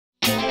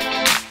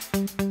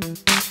is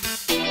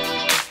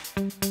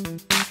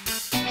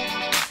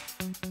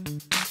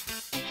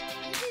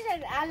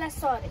an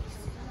Allosaurus.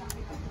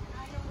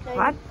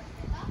 What?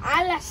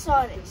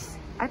 Allosaurus.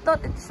 I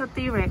thought it's a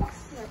T-Rex.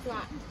 That's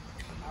not.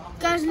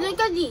 Because look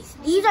at these.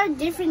 These are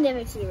different than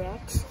a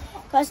T-Rex.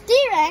 Because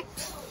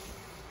T-Rex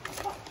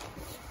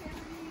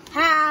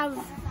have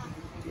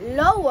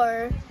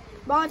lower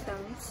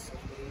bottoms.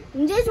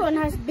 And this one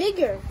has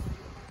bigger.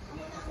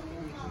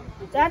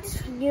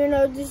 That's,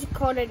 this is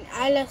called an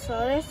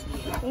Allosaurus.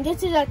 And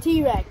this is a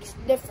T-Rex.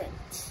 Different.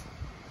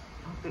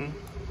 Okay.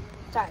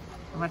 Type.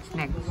 What's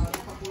next?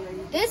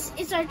 This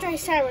is our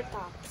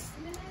Triceratops.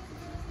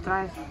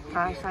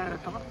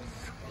 Triceratops?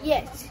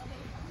 Yes.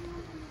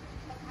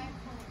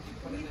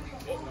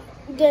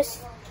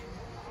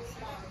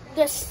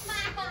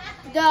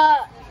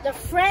 The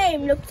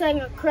frame looks like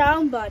a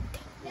crown, but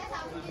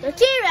the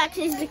T-Rex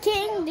is the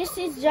king. This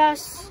is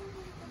just,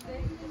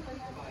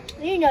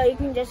 you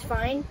can just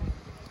find.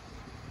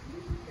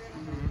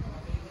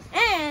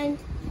 And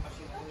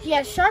she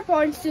has sharp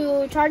horns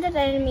to charge at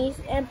enemies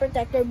and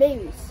protect their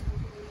babies.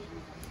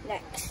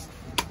 Next.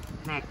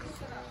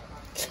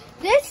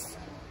 This.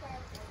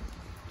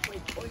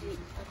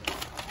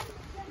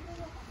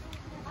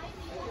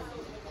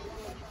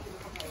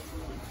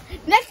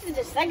 Next is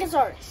the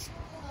Stegosaurus.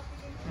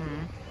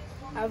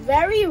 A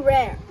very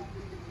rare.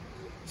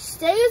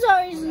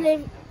 Stegosaurs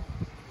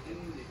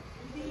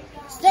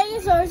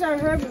are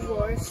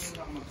herbivores,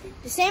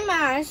 the same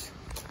as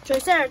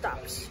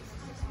Triceratops.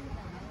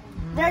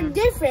 They're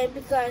different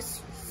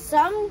because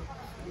some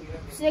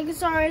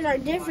Stegosaurs are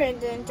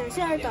different than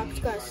Triceratops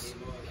because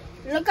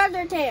look at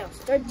their tails.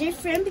 They're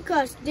different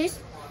because this,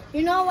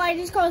 you know why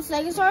this is called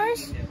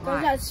Stegosaurus?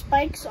 Because it has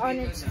spikes on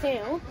its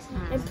tail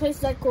and place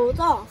that cools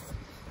off.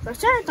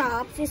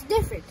 Triceratops is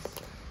different.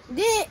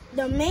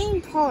 The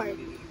main part,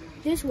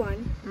 this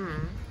one,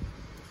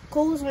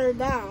 cools her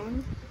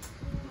down.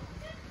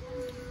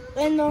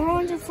 And the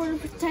horns are for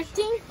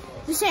protecting,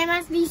 the same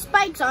as these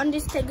spikes on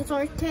this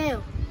Stegosaurus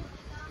tail.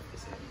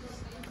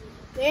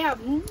 They have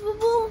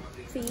movable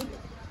feet,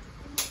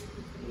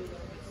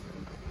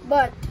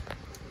 but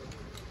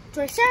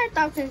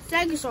Triceratops and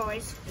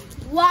Stegosaurus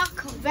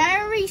walk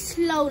very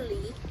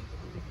slowly,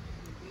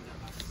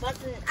 but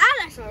an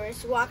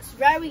Allosaurus walks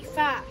very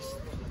fast,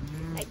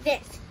 like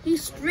this. He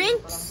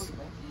sprints.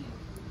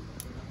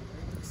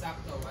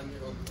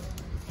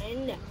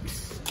 And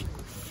next.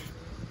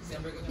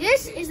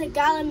 This is a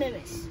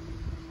Gallimimus.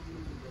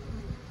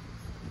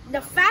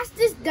 The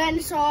fastest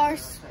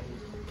dinosaurs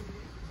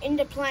in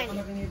the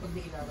planet.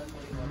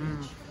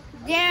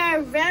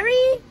 They're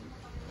very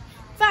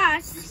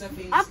fast,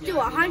 up to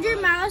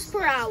 100 miles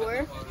per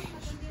hour.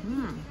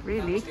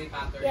 Really?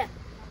 Yeah.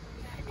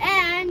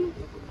 And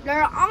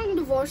they're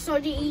omnivores, so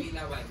they eat.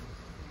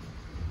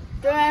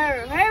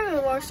 They're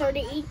herbivores, so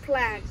they eat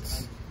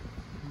plants.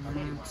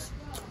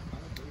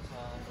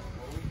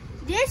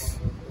 This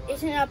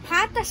is an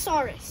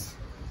Apatosaurus.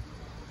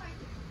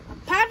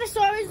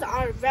 Apatosaurus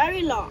are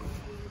very long.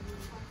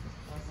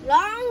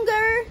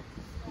 Longer.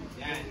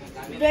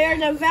 They're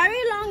the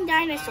very long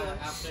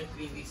dinosaurs.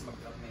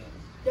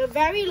 The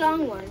very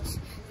long ones.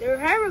 They're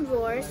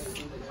herbivores.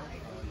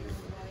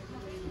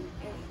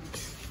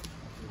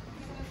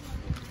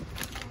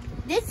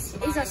 This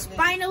is a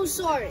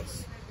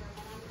Spinosaurus,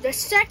 the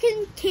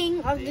second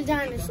king of the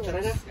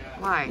dinosaurs.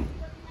 Why?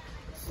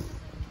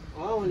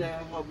 Oh, they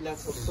have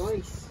lots of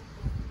toys.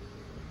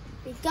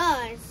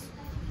 Because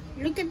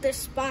look at the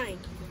spine.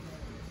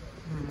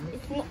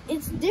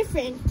 It's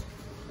different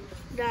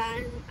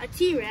than a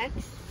T-Rex.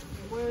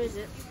 Where is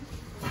it?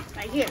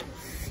 Right here.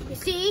 You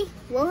see,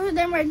 both of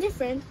them are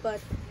different, but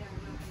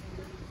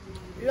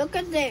look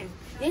at them.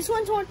 This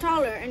one's more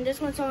taller and this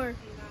one's more.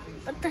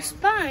 But the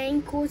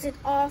spine cools it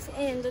off,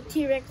 and the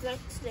T-Rex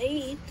likes to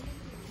eat.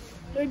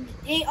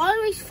 They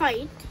always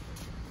fight.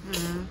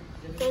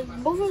 Because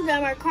both of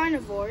them are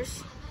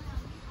carnivores.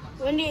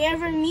 When they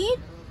ever meet,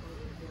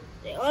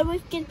 they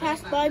always get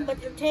passed by,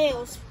 but their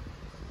tails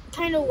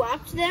kind of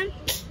whaps them.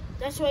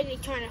 That's why they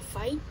kind of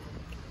fight.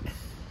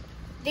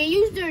 They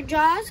use their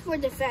jaws for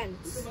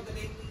defense.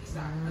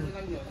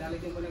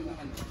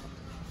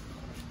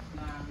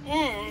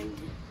 And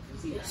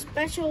the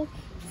special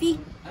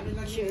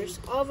features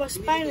of a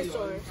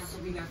Spinosaurus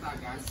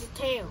is the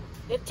tail.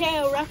 The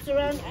tail wraps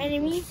around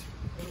enemies.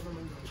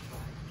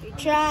 They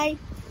try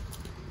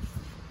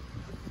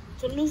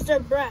to lose their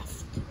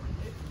breath.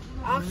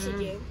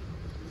 Oxygen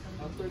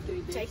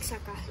takes a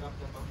cut.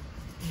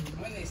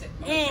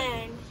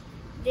 And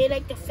they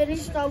like to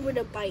finish it off with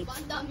a bite.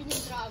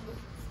 Dinosaurs.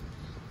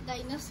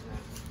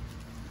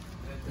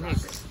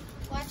 Next.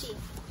 Watch it.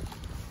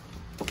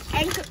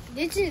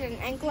 This is an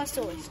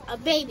Ankylosaurus, a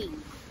baby.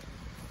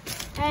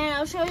 And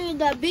I'll show you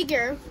the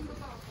bigger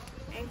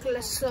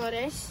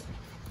Ankylosaurus.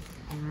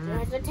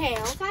 There's the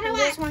tail. And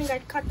this one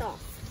got cut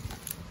off.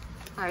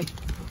 Hi.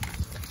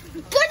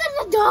 Good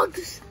at the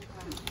dogs!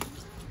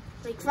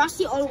 Like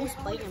Frosty almost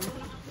bite him.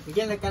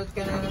 Bigyan, nagkalat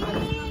ka na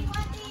naman.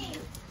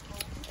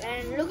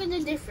 And look at the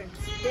difference.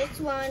 This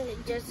one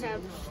just have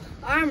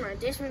armor.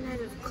 This one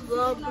has a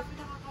club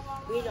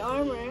with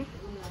armor.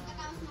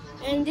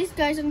 And this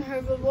guy's a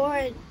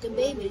herbivore, and the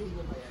baby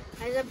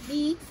has a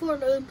beak for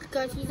the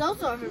because he's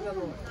also a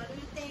herbivore.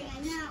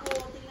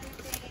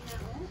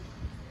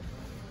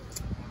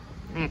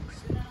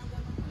 Next.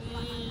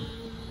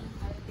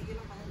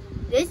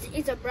 This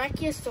is a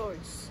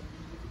Brachiosaurus.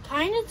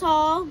 Kind of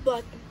tall,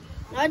 but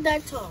not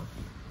that tall.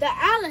 The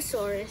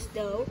Allosaurus,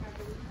 though.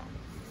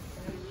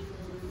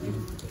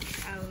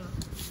 I don't know.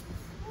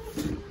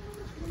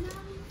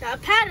 The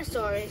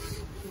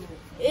Apatosaurus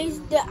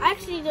is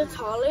actually the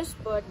tallest,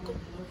 but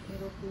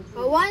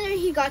no wonder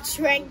he got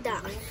shrank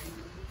down.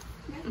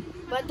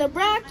 But the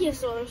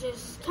Brachiosaurus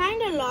is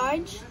kind of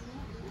large.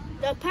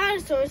 The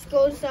Apatosaurus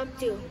goes up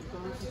to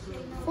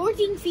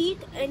 14 feet,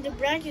 and the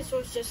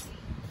Brachiosaurus just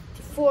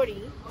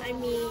 40. I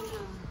mean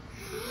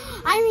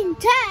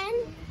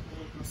 10.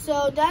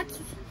 So that's,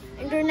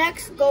 and their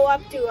necks go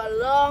up to a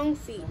long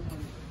feet.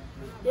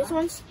 This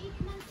one's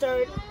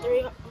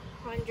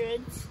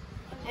 300s,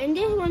 and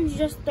this one's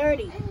just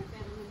 30.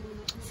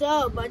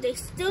 So, but they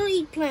still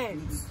eat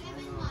plants.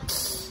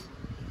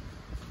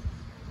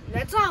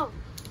 That's all.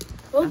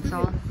 That's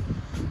all.